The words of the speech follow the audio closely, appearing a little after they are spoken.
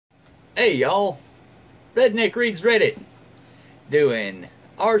Hey y'all, Redneck Reads Reddit doing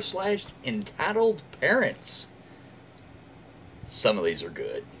r/entitled parents. Some of these are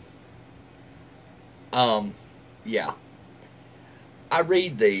good. Um, yeah, I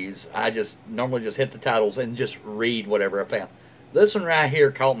read these. I just normally just hit the titles and just read whatever I found. This one right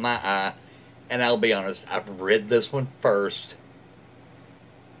here caught my eye, and I'll be honest, I've read this one first.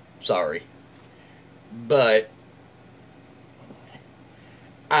 Sorry, but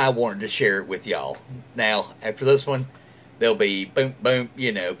I wanted to share it with y'all. Now, after this one, there'll be boom, boom,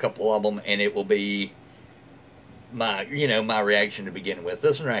 a couple of them, and it will be my reaction to begin with.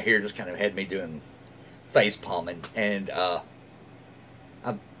 This one right here just kind of had me doing face palming, and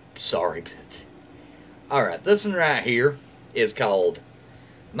I'm sorry, but all right. This one right here is called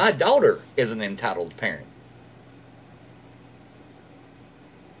 "My Daughter is an Entitled Parent"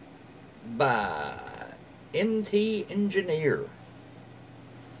 by NT Engineer.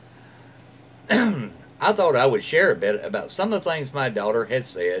 I thought I would share a bit about some of the things my daughter has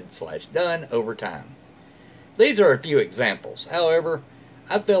said/done over time. These are a few examples. However,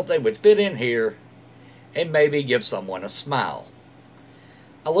 I felt they would fit in here and maybe give someone a smile.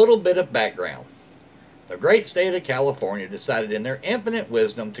 A little bit of background. The great state of California decided in their infinite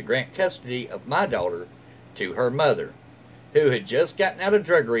wisdom to grant custody of my daughter to her mother, who had just gotten out of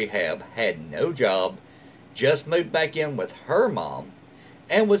drug rehab, had no job, just moved back in with her mom,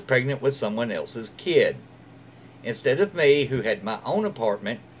 and was pregnant with someone else's kid. Instead of me, who had my own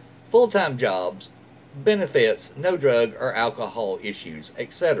apartment, full-time jobs, benefits, no drug or alcohol issues,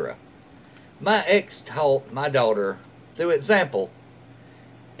 etc. My ex taught my daughter through example,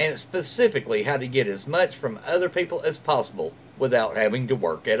 and specifically how to get as much from other people as possible without having to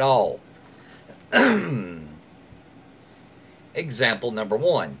work at all. Example number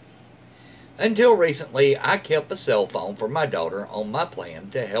 1. Until recently, I kept a cell phone for my daughter on my plan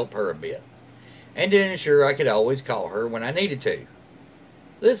to help her a bit, and to ensure I could always call her when I needed to.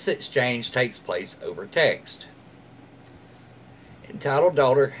 This exchange takes place over text. Entitled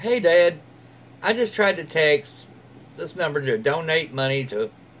daughter, "Hey Dad, I just tried to text this number to donate money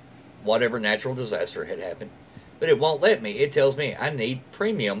to whatever natural disaster had happened, but it won't let me. It tells me I need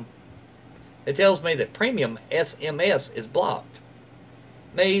premium. It tells me that premium SMS is blocked."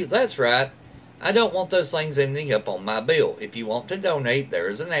 Me, that's right. I don't want those things ending up on my bill. If you want to donate, there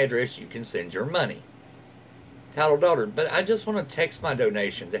is an address you can send your money. Titled daughter, "But I just want to text my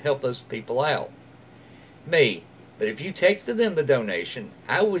donation to help those people out." Me, "But if you texted them the donation,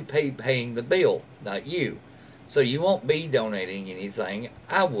 I would be paying the bill, not you. So you won't be donating anything,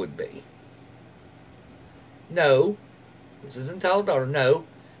 I would be." No, this is entitled daughter, no,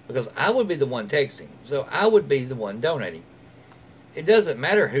 because I would be the one texting, so I would be the one donating. It doesn't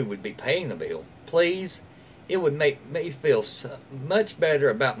matter who would be paying the bill. Please, it would make me feel so much better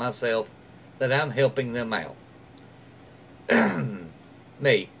about myself that I'm helping them out.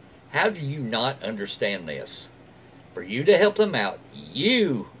 Me, "How do you not understand this? For you to help them out,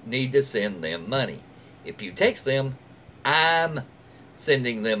 you need to send them money. If you text them, I'm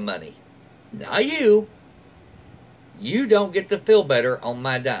sending them money, not you. You don't get to feel better on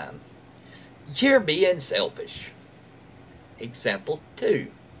my dime. You're being selfish." Example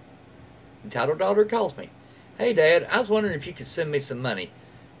 2. Entitled daughter calls me, "Hey Dad, I was wondering if you could send me some money.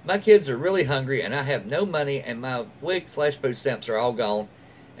 My kids are really hungry and I have no money, and my WIC/food stamps are all gone,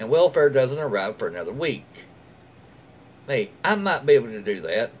 and welfare doesn't arrive for another week." Me, "I might be able to do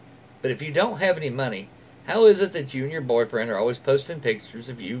that, but if you don't have any money, how is it that you and your boyfriend are always posting pictures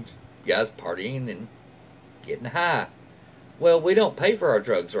of you guys partying and getting high? Well, we don't pay for our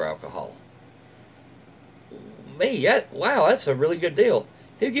drugs or alcohol." Me, wow, that's a really good deal.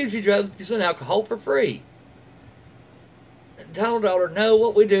 Who gives you drugs and alcohol for free? Entitled daughter, "No,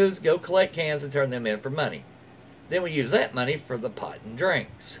 what we do is go collect cans and turn them in for money. Then we use that money for the pot and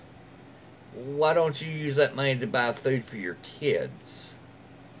drinks." Why don't you use that money to buy food for your kids?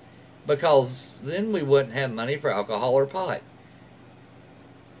 Because then we wouldn't have money for alcohol or pot.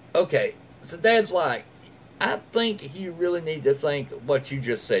 Okay, so Dad's like, I think you really need to think what you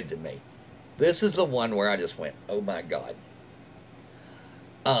just said to me. This is the one where I just went, oh my God.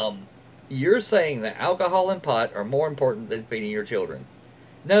 You're saying that alcohol and pot are more important than feeding your children.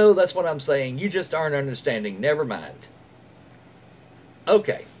 No, that's what I'm saying. You just aren't understanding. Never mind.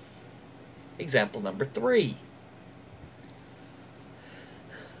 Okay. Example number 3.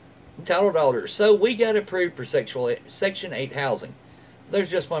 Entitled daughter, "So we got approved for Section 8 housing. There's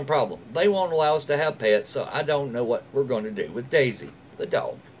just one problem. They won't allow us to have pets, so I don't know what we're going to do with Daisy, the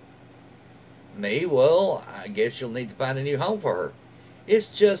dog." Me, "Well, I guess you'll need to find a new home for her. It's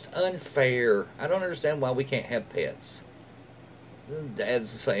just unfair. I don't understand why we can't have pets." Dad's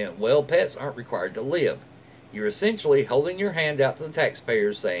saying, well, pets aren't required to live. You're essentially holding your hand out to the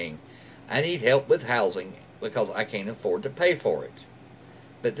taxpayers saying, I need help with housing because I can't afford to pay for it.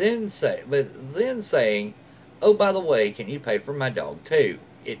 But then saying, oh, by the way, can you pay for my dog too?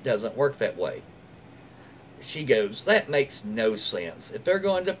 It doesn't work that way. She goes, that makes no sense. If they're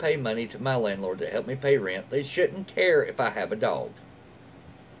going to pay money to my landlord to help me pay rent, they shouldn't care if I have a dog.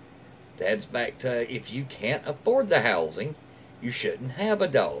 Dad's back to, if you can't afford the housing, you shouldn't have a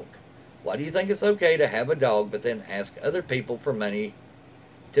dog. Why do you think it's okay to have a dog but then ask other people for money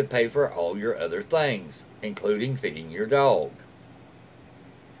to pay for all your other things, including feeding your dog?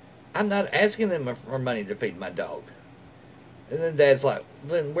 I'm not asking them for money to feed my dog. And then Dad's like,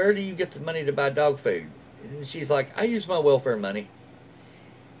 then where do you get the money to buy dog food? And she's like, I use my welfare money.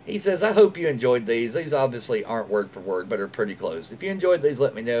 He says, I hope you enjoyed these. These obviously aren't word for word, but are pretty close. If you enjoyed these,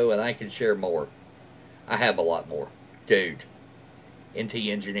 let me know, and I can share more. I have a lot more. Dude, NT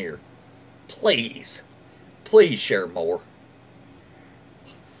Engineer, please share more.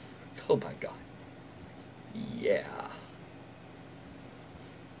 Oh my God. Yeah.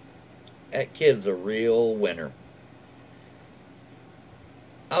 That kid's a real winner.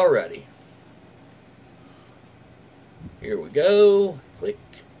 Alrighty. Here we go. Click.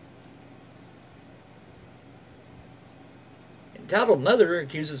 Entitled mother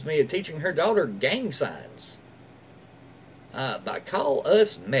accuses me of teaching her daughter gang signs. By Call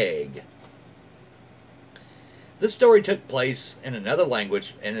Us Meg. This story took place in another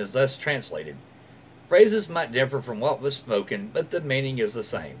language and is thus translated. Phrases might differ from what was spoken, but the meaning is the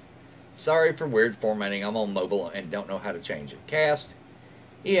same. Sorry for weird formatting. I'm on mobile and don't know how to change it. Cast.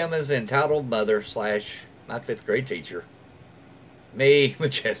 EM is entitled mother / my 5th grade teacher. Me,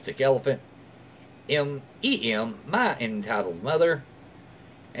 majestic elephant. EM, my entitled mother.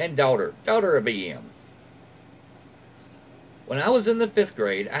 And daughter of EM. When I was in the 5th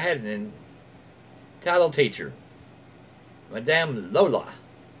grade, I had an entitled teacher, Madame Lola.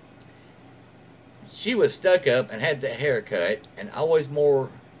 She was stuck up and had the haircut and always wore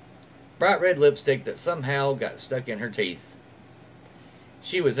bright red lipstick that somehow got stuck in her teeth.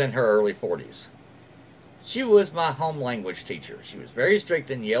 She was in her early 40s. She was my home language teacher. She was very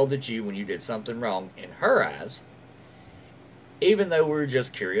strict and yelled at you when you did something wrong in her eyes, even though we were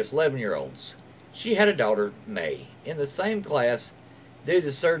just curious 11-year-olds. She had a daughter, May. In the same class, due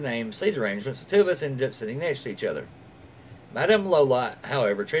to surname seat arrangements, the two of us ended up sitting next to each other. Madame Lola,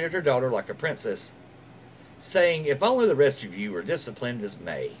 however, treated her daughter like a princess, saying, if only the rest of you were disciplined as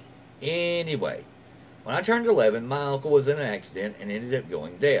May. Anyway, when I turned 11, my uncle was in an accident and ended up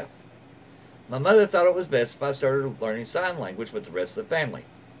going deaf. My mother thought it was best if I started learning sign language with the rest of the family.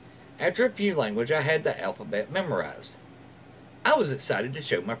 After a few languages, I had the alphabet memorized. I was excited to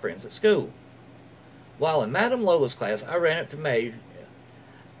show my friends at school. While in Madame Lola's class, I ran up to May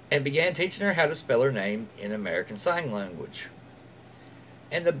and began teaching her how to spell her name in American Sign Language,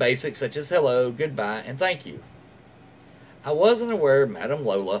 and the basics such as hello, goodbye, and thank you. I wasn't aware Madame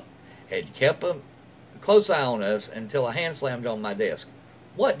Lola had kept a close eye on us until a hand slammed on my desk.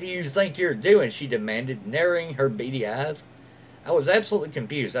 What do you think you're doing? She demanded, narrowing her beady eyes. I was absolutely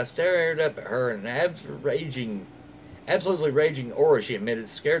confused. I stared up at her, and an absolutely raging aura she emitted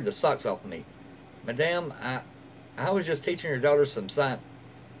scared the socks off me. Madame, I was just teaching your daughter some sign.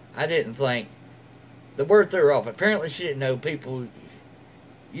 I didn't think. The word threw her off. Apparently she didn't know people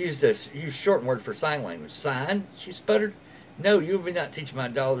used shortened word for sign language. Sign? She sputtered. No, you will not teach my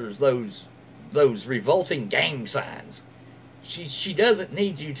daughters those revolting gang signs. She doesn't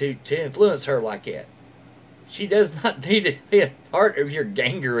need you to influence her like that. She does not need to be a part of your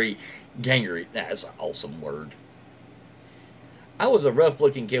gangery. That's an awesome word. I was a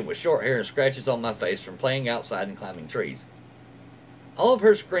rough-looking kid with short hair and scratches on my face from playing outside and climbing trees. All of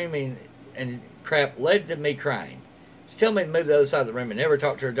her screaming and crap led to me crying. She told me to move to the other side of the room and never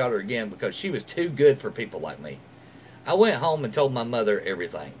talk to her daughter again because she was too good for people like me. I went home and told my mother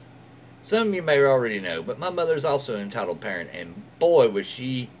everything. Some of you may already know, but my mother's also an entitled parent, and boy was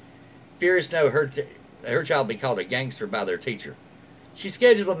she furious to know her child be called a gangster by their teacher. She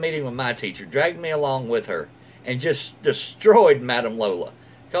scheduled a meeting with my teacher, dragged me along with her, and just destroyed Madame Lola.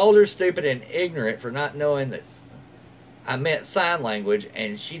 Called her stupid and ignorant for not knowing that I meant sign language,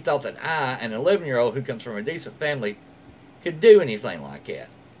 and she thought that I, an 11-year-old who comes from a decent family, could do anything like that.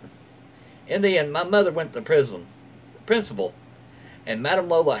 In the end, my mother went to the principal, and Madame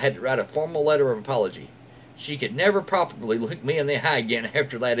Lola had to write a formal letter of apology. She could never properly look me in the eye again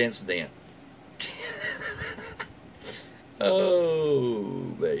after that incident.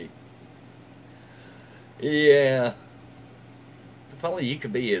 Oh, baby. Yeah. If only you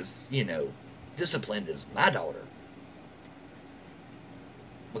could be as, disciplined as my daughter.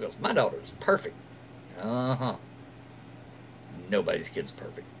 because my daughter is perfect. Uh-huh. Nobody's kid's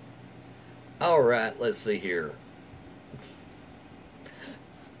perfect. All right, let's see here.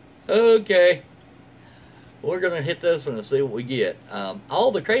 Okay. We're going to hit this one and see what we get.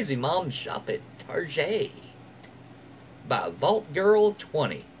 All the Crazy Moms Shop at Target by Vault Girl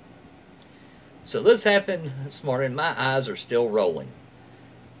 20. So this happened this morning. My eyes are still rolling.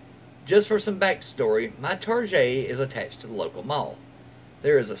 Just for some backstory, my Target is attached to the local mall.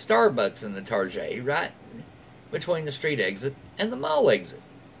 There is a Starbucks in the Target right between the street exit and the mall exit.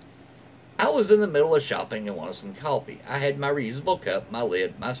 I was in the middle of shopping and wanted some coffee. I had my reusable cup, my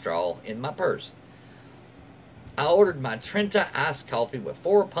lid, my straw in my purse. I ordered my Trenta iced coffee with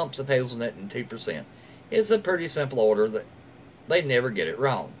 4 pumps of hazelnut and 2%. It's a pretty simple order that they never get it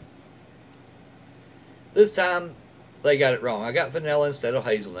wrong. This time, they got it wrong. I got vanilla instead of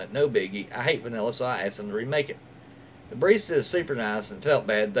hazelnut. No biggie. I hate vanilla, so I asked them to remake it. The barista is super nice and felt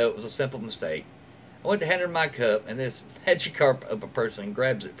bad, though it was a simple mistake. I went to hand her my cup, and this Magikarp of a person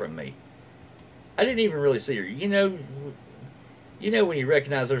grabs it from me. I didn't even really see her. You know when you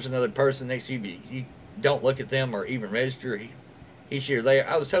recognize there's another person next to you, but you don't look at them or even register he's here there.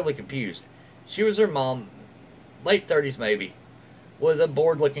 I was totally confused. She was her mom, late 30s maybe, with a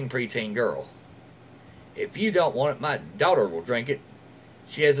bored-looking preteen girl. If you don't want it, my daughter will drink it.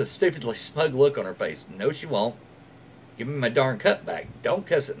 She has a stupidly smug look on her face. No, she won't. Give me my darn cup back. Don't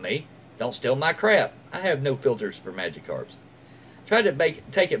cuss at me. Don't steal my crap. I have no filters for Magikarps. Tried to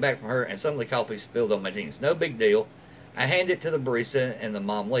take it back from her, and some of the coffee spilled on my jeans. No big deal. I hand it to the barista, and the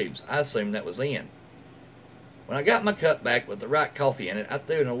mom leaves. I assumed that was the end. When I got my cup back with the right coffee in it, I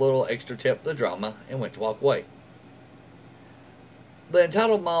threw in a little extra tip for the drama and went to walk away. The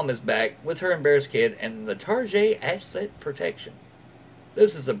entitled mom is back with her embarrassed kid and the Target asset protection.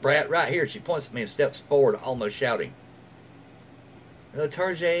 This is the brat right here. She points at me and steps forward, almost shouting. The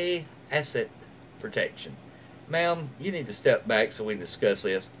Target asset protection. Ma'am, you need to step back so we can discuss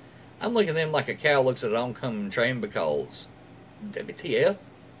this. I'm looking at them like a cow looks at an oncoming train because... WTF?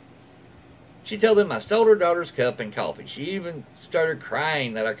 She told them I stole her daughter's cup and coffee. She even started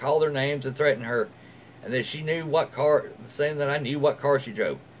crying that I called her names and threatened her, and that she knew what car, saying that I knew what car she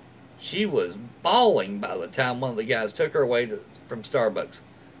drove. She was bawling by the time one of the guys took her away from Starbucks,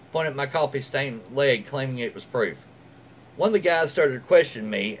 pointed at my coffee-stained leg, claiming it was proof. One of the guys started questioning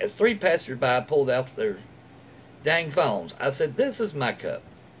me as 3 passersby pulled out their dang phones. I said, this is my cup.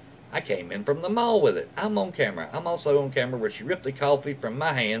 I came in from the mall with it. I'm on camera. I'm also on camera where she ripped the coffee from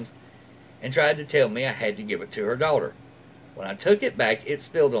my hands and tried to tell me I had to give it to her daughter. When I took it back, it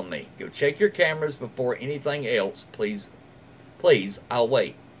spilled on me. Go check your cameras before anything else, please. Please, I'll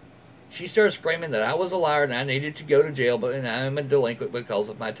wait. She started screaming that I was a liar and I needed to go to jail, but I am a delinquent because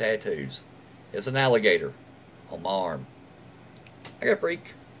of my tattoos. It's an alligator on my arm. I got a freak.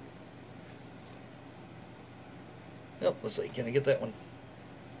 Oh, let's see. Can I get that one?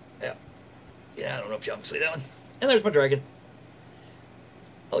 Yeah. Yeah, I don't know if y'all can see that one. And there's my dragon.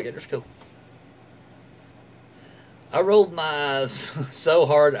 Alligator's cool. I rolled my eyes so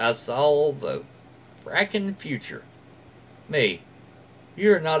hard I saw the fracking future. Me.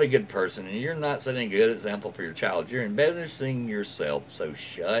 You're not a good person, and you're not setting a good example for your child. You're embarrassing yourself, so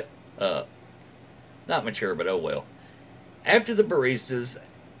shut up. Not mature, but oh well. After the baristas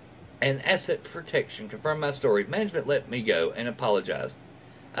and asset protection confirmed my story, management let me go and apologized.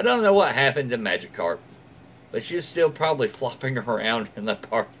 I don't know what happened to Magikarp, but she's still probably flopping around in the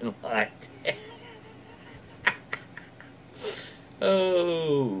parking lot.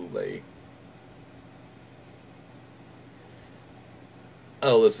 Oh, me.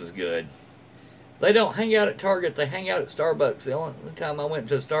 Oh, this is good. They don't hang out at Target, they hang out at Starbucks. The only time I went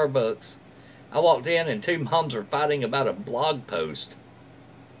to a Starbucks, I walked in and 2 moms were fighting about a blog post.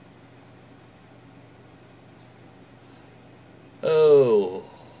 Oh.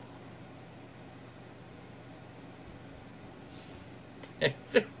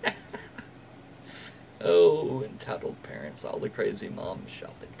 Oh, entitled parents, all the crazy moms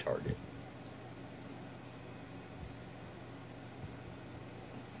shop at Target.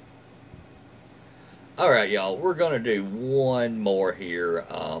 Alright, y'all, we're going to do one more here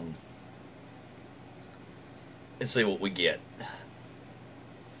and see what we get.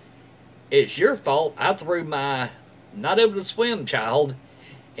 It's your fault I threw my not able to swim child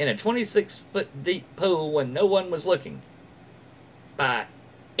in a 26-foot deep pool when no one was looking. By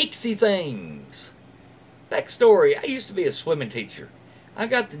Ixie Things. Backstory, I used to be a swimming teacher. I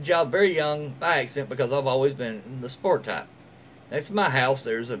got the job very young by accident because I've always been the sport type. Next to my house,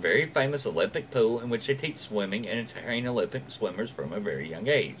 there's a very famous Olympic pool in which they teach swimming and train Olympic swimmers from a very young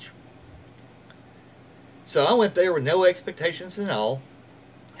age. So I went there with no expectations at all.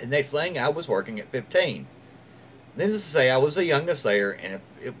 The next thing, I was working at 15. Needless to say, I was the youngest there, and if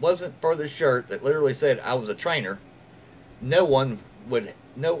it wasn't for the shirt that literally said I was a trainer, no one would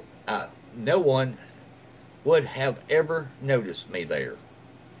no one would have ever noticed me there.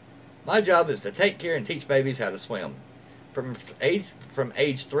 My job is to take care and teach babies how to swim. From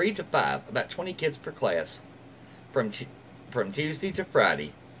age 3 to 5, about 20 kids per class, from Tuesday to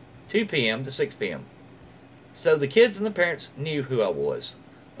Friday, 2 p.m. to 6 p.m. So the kids and the parents knew who I was.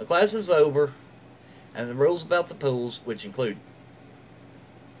 The class is over, and the rules about the pools, which include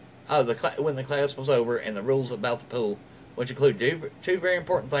when the class was over, and the rules about the pool, which include two very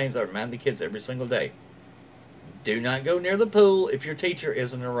important things I remind the kids every single day. Do not go near the pool if your teacher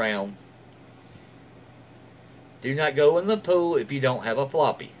isn't around. Do not go in the pool if you don't have a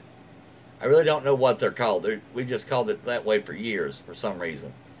floppy. I really don't know what they're called. We just called it that way for years for some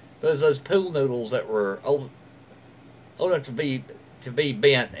reason. But it's those pool noodles that were old enough to be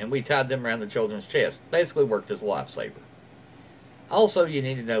bent, and we tied them around the children's chest. Basically worked as a lifesaver. Also, you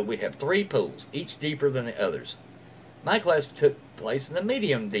need to know we have 3 pools, each deeper than the others. My class took place in the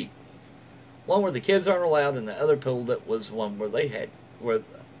medium deep, one where the kids aren't allowed, and the other pool that was one where they had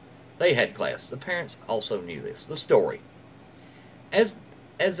class. The parents also knew this. The story.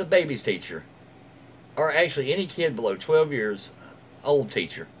 As a baby's teacher, or actually any kid below 12 years old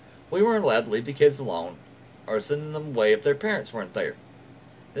teacher, we weren't allowed to leave the kids alone or send them away if their parents weren't there.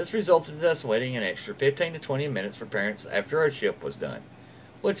 This resulted in us waiting an extra 15 to 20 minutes for parents after our shift was done,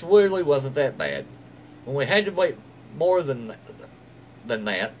 which really wasn't that bad. When we had to wait more than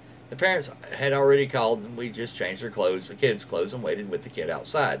that, the parents had already called, and we just changed their clothes, the kids' clothes, and waited with the kid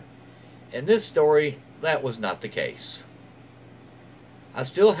outside. In this story, that was not the case. I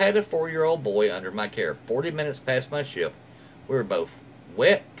still had a 4-year-old boy under my care. 40 minutes past my shift, we were both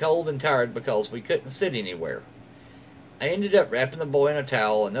wet, cold, and tired because we couldn't sit anywhere. I ended up wrapping the boy in a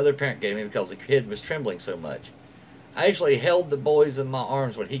towel another parent gave me because the kid was trembling so much. I actually held the boys in my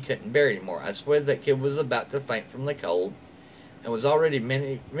arms when he couldn't bear anymore. I swear that kid was about to faint from the cold and was already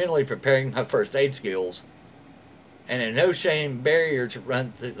mentally preparing my first aid skills, and a no-shame barrier to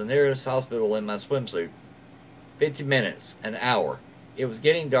run to the nearest hospital in my swimsuit. 50 minutes, an hour. It was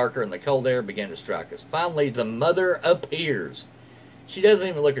getting darker and the cold air began to strike us. Finally, the mother appears. She doesn't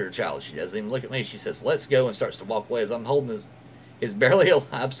even look at her child. She doesn't even look at me. She says, "Let's go," and starts to walk away as I'm holding his barely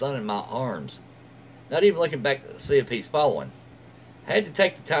alive son in my arms, not even looking back to see if he's following. I had to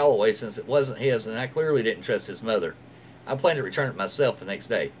take the towel away since it wasn't his, and I clearly didn't trust his mother. I planned to return it myself the next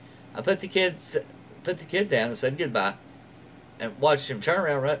day. I put the kid down and said goodbye, and watched him turn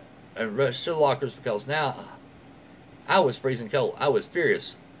around and rush to the lockers because now I was freezing cold. I was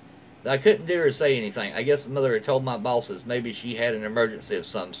furious. I couldn't dare to say anything. I guess the mother had told my bosses maybe she had an emergency of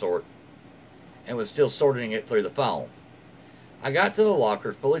some sort and was still sorting it through the phone. I got to the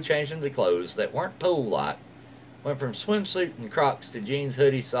locker, fully changed into clothes that weren't pool-like, went from swimsuit and Crocs to jeans,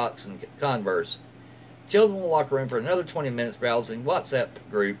 hoodie, socks, and Converse. Chilled in the locker room for another 20 minutes browsing WhatsApp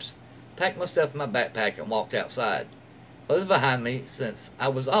groups, packed my stuff in my backpack, and walked outside, closing behind me since I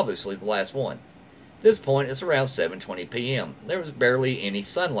was obviously the last one. At this point, it's around 7:20 p.m. There was barely any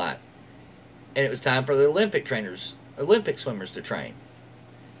sunlight, and it was time for the Olympic swimmers to train.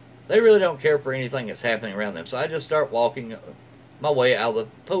 They really don't care for anything that's happening around them, so I just start walking my way out of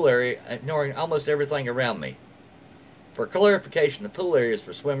the pool area, ignoring almost everything around me. For clarification, the pool area is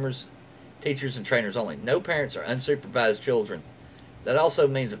for swimmers, teachers, and trainers only. No parents or unsupervised children. That also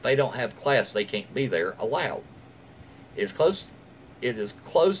means if they don't have class, they can't be there allowed. It is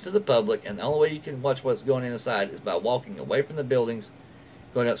closed to the public, and the only way you can watch what's going on inside is by walking away from the buildings,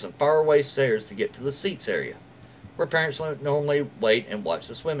 going up some faraway stairs to get to the seats area, where parents normally wait and watch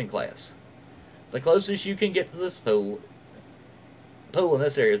the swimming class. The closest you can get to this pool in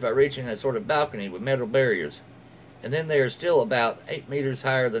this area is by reaching a sort of balcony with metal barriers, and then they are still about 8 meters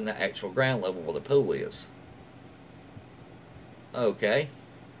higher than the actual ground level where the pool is. Okay.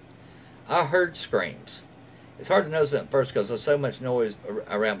 I heard screams. It's hard to notice at first because there's so much noise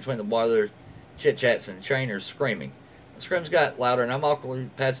around between the water chit-chats and trainers screaming. The screams got louder, and I'm awkwardly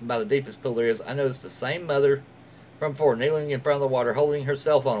passing by the deepest pool areas. I noticed the same mother from before, kneeling in front of the water, holding her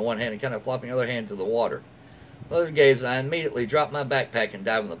cell phone in one hand and kind of flopping the other hand to the water. Mother gazed, and I immediately dropped my backpack and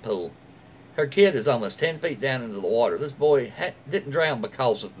dived in the pool. Her kid is almost 10 feet down into the water. This boy didn't drown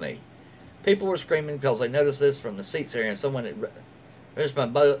because of me. People were screaming because they noticed this from the seats area, and someone had reached my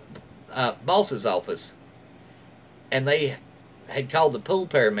boss's office, and they had called the pool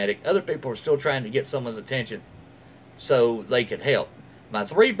paramedic. Other people were still trying to get someone's attention so they could help. My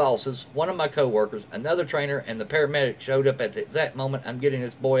 3 bosses, one of my co-workers, another trainer, and the paramedic showed up at the exact moment I'm getting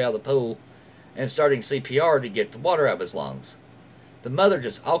this boy out of the pool and starting CPR to get the water out of his lungs. The mother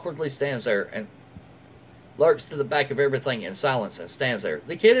just awkwardly stands there and lurks to the back of everything in silence and stands there.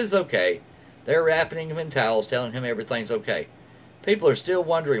 The kid is okay. They're wrapping him in towels, telling him everything's okay. People are still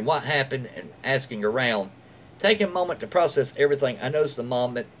wondering what happened and asking around. Taking a moment to process everything, I notice the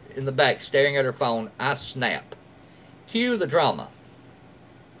mom in the back staring at her phone. I snap. Cue the drama.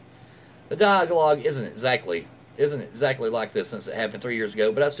 The dialogue isn't exactly like this since it happened 3 years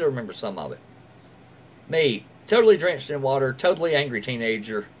ago, but I still remember some of it. Me, totally drenched in water, totally angry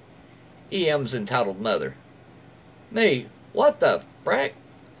teenager. EM's entitled mother. Me, what the frack?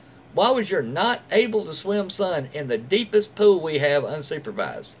 Why was your not able to swim son in the deepest pool we have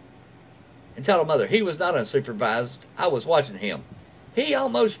unsupervised? Entitled mother, he was not unsupervised. I was watching him. He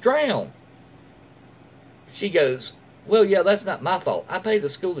almost drowned. She goes, well, yeah, that's not my fault. I paid the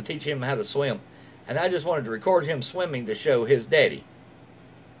school to teach him how to swim, and I just wanted to record him swimming to show his daddy.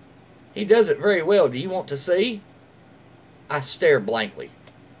 He does it very well. Do you want to see? I stare blankly.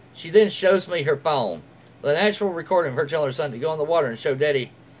 She then shows me her phone, with an actual recording of her telling her son to go in the water and show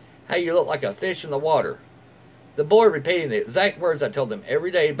daddy how you look like a fish in the water. The boy repeating the exact words I told him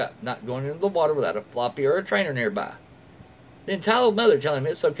every day about not going into the water without a floppy or a trainer nearby. The entitled mother telling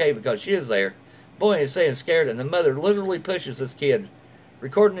him it's okay because she is there. Boy is saying scared, and the mother literally pushes this kid,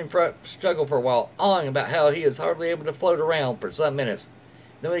 recording him struggle for a while, awing about how he is hardly able to float around for some minutes.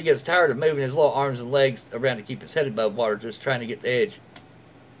 Then when he gets tired of moving his little arms and legs around to keep his head above water, just trying to get the edge,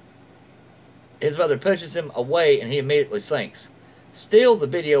 his mother pushes him away and he immediately sinks. Still, the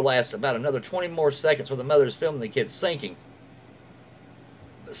video lasts about another 20 more seconds where the mother is filming the kid sinking,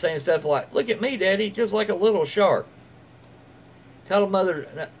 saying stuff like, look at me, daddy, just like a little shark. Tell the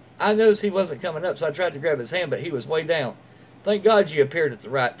mother, I noticed he wasn't coming up, so I tried to grab his hand, but he was way down. Thank God you appeared at the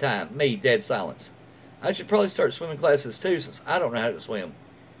right time. Me, dead silence. I should probably start swimming classes too, since I don't know how to swim.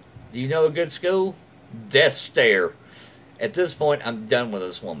 Do you know a good school? Death stare. At this point, I'm done with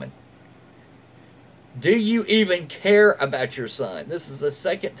this woman. Do you even care about your son? This is the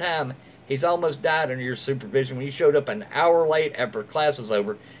second time he's almost died under your supervision. When you showed up an hour late after class was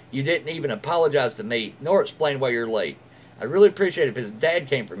over, you didn't even apologize to me, nor explain why you're late. I'd really appreciate if his dad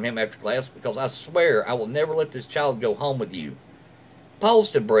came from him after class, because I swear I will never let this child go home with you. Pause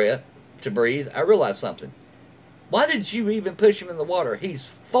to breathe. I realized something. Why did you even push him in the water? He's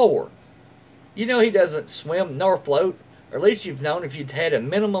 4. You know he doesn't swim nor float, or at least you've known if you'd had a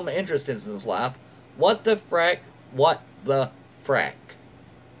minimum interest in his life. What the frack? What the frack?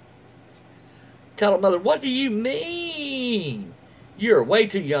 Tell her mother, what do you mean? You're way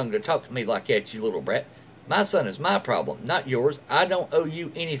too young to talk to me like that, you little brat. My son is my problem, not yours. I don't owe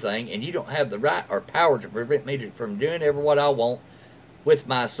you anything, and you don't have the right or power to prevent me from doing ever what I want with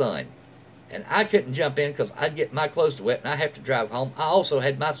my son. And I couldn't jump in because I'd get my clothes wet and I have to drive home. I also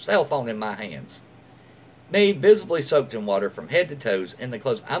had my cell phone in my hands. Me, visibly soaked in water from head to toes in the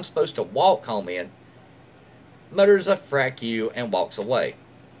clothes I'm supposed to walk home in, mutters a frack you and walks away.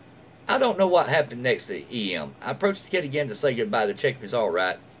 I don't know what happened next to EM. I approached the kid again to say goodbye to check if he's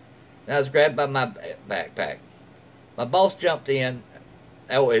alright. And I was grabbed by my backpack. My boss jumped in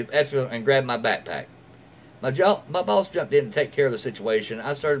and grabbed my backpack. My boss jumped in to take care of the situation.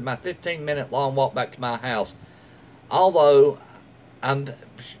 I started my 15-minute long walk back to my house. Although by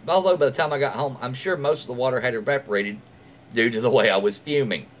the time I got home, I'm sure most of the water had evaporated due to the way I was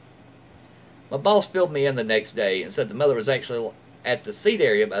fuming. My boss filled me in the next day and said the mother was actually at the seat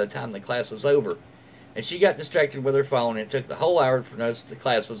area by the time the class was over, and she got distracted with her phone, and it took the whole hour for notice the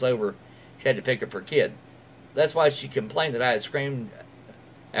class was over. She had to pick up her kid. That's why she complained that I had screamed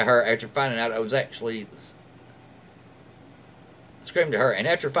at her after finding out I was actually screamed at her, and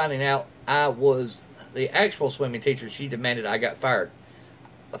after finding out I was the actual swimming teacher, she demanded I got fired.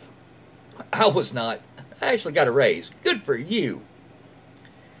 I was not. I actually got a raise. Good for you.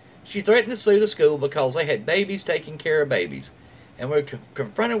 She threatened to sue the school because they had babies taking care of babies, and were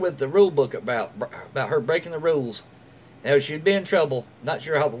confronted with the rule book about her breaking the rules. Now, she'd be in trouble. Not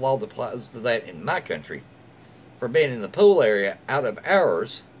sure how the law applies to that in my country, for being in the pool area out of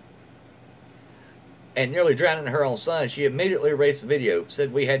hours and nearly drowning her own son. She immediately erased the video,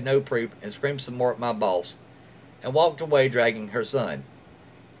 said we had no proof, and screamed some more at my boss, and walked away dragging her son.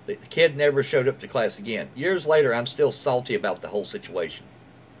 The kid never showed up to class again. Years later, I'm still salty about the whole situation.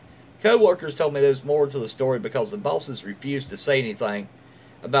 Co-workers told me there was more to the story because the bosses refused to say anything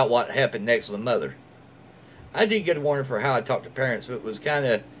about what happened next with the mother. I did get a warning for how I talk to parents, but it was kind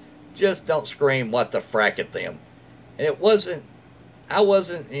of just don't scream what the frack at them. And I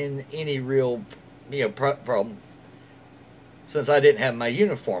wasn't in any real problem since I didn't have my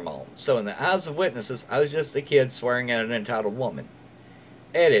uniform on. So in the eyes of witnesses, I was just a kid swearing at an entitled woman.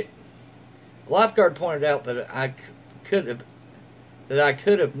 Edit. The lifeguard pointed out that I could have that I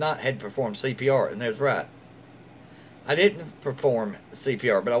could have not had performed CPR, and that's right. I didn't perform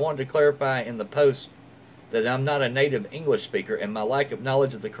CPR, but I wanted to clarify in the post that I'm not a native English speaker and my lack of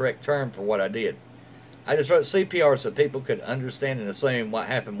knowledge of the correct term for what I did. I just wrote CPR so people could understand and assume what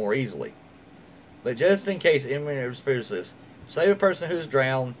happened more easily. But just in case anyone experiences this, save a person who's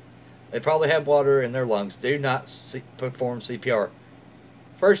drowned. They probably have water in their lungs. Do not perform CPR.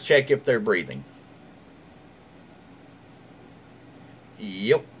 First, check if they're breathing.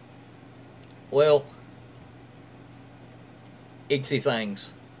 Yep. Well, itsy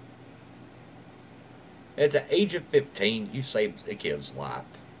things. At the age of 15, you saved a kid's life.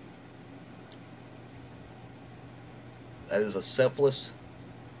 That is a selfless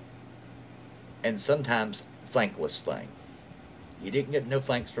and sometimes thankless thing. You didn't get no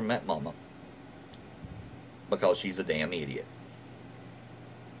thanks from that mama because she's a damn idiot.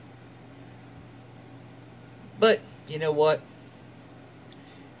 But you know what?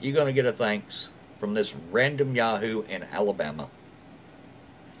 You're going to get a thanks from this random Yahoo in Alabama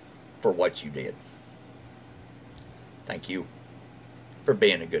for what you did. Thank you for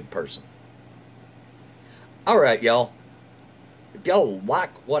being a good person. Alright, y'all. If y'all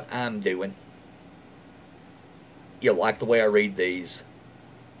like what I'm doing, you like the way I read these,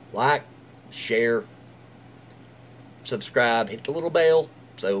 like, share, subscribe, hit the little bell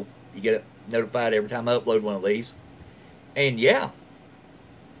so you get notified every time I upload one of these. And yeah,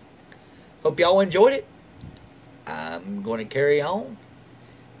 hope y'all enjoyed it. I'm going to carry on,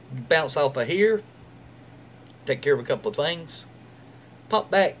 bounce off of here, take care of a couple of things,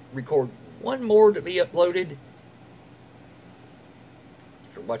 pop back, record one more to be uploaded.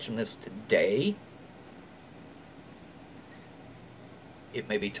 If you're watching this today, it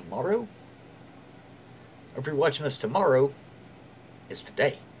may be tomorrow. Or if you're watching this tomorrow, it's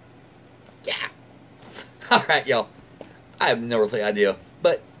today. Yeah. Alright, y'all. I have no earthly idea,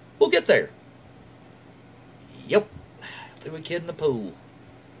 but we'll get there. Yep. Threw a kid in the pool.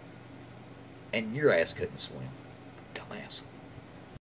 And your ass couldn't swim. Dumbass.